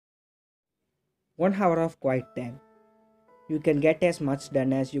1 hour of quiet time. You can get as much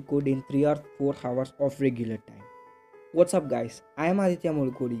done as you could in 3 or 4 hours of regular time. What's up, guys? I am Aditya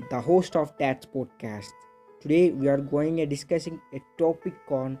Mulkuri, the host of Tats Podcast. Today, we are going to discussing a topic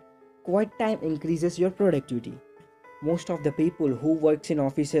on quiet time increases your productivity. Most of the people who works in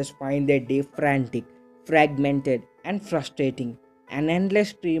offices find their day frantic, fragmented, and frustrating. An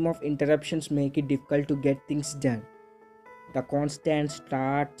endless stream of interruptions make it difficult to get things done. The constant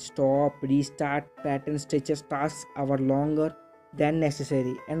start, stop, restart pattern stretches tasks hour longer than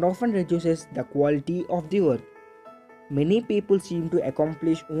necessary and often reduces the quality of the work. Many people seem to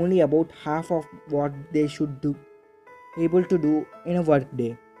accomplish only about half of what they should do able to do in a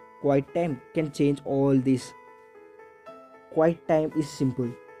workday. Quiet time can change all this. Quiet time is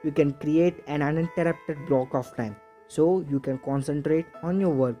simple. You can create an uninterrupted block of time so you can concentrate on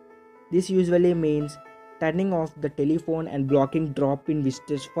your work. This usually means turning off the telephone and blocking drop in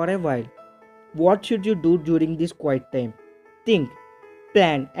visitors for a while. What should you do during this quiet time? Think,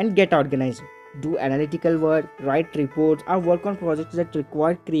 plan, and get organized. Do analytical work, write reports, or work on projects that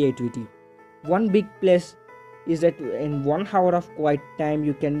require creativity. One big plus is that in 1 hour of quiet time,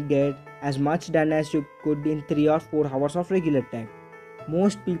 you can get as much done as you could in 3 or 4 hours of regular time.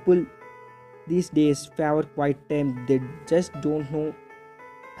 Most people these days favor quiet time, they just don't know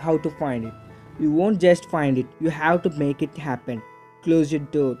how to find it. You won't just find it, you have to make it happen. Close your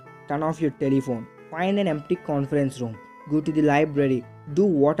door, turn off your telephone, find an empty conference room, go to the library, do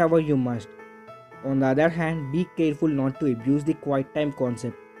whatever you must. On the other hand, be careful not to abuse the quiet time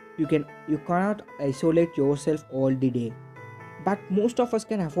concept. You cannot isolate yourself all the day. But most of us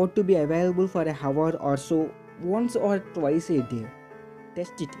can afford to be available for a hour or so once or twice a day.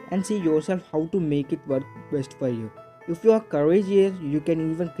 Test it and see yourself how to make it work best for you. If you are courageous, you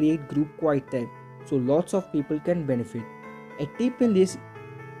can even create group quiet time so lots of people can benefit. A tip in this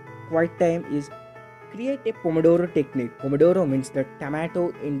quiet time is create a Pomodoro technique. Pomodoro means the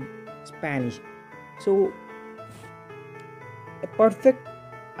tomato in Spanish. So, a perfect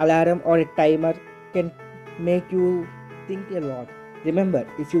alarm or a timer can make you think a lot. Remember,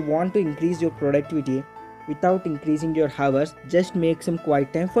 if you want to increase your productivity without increasing your hours, just make some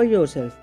quiet time for yourself.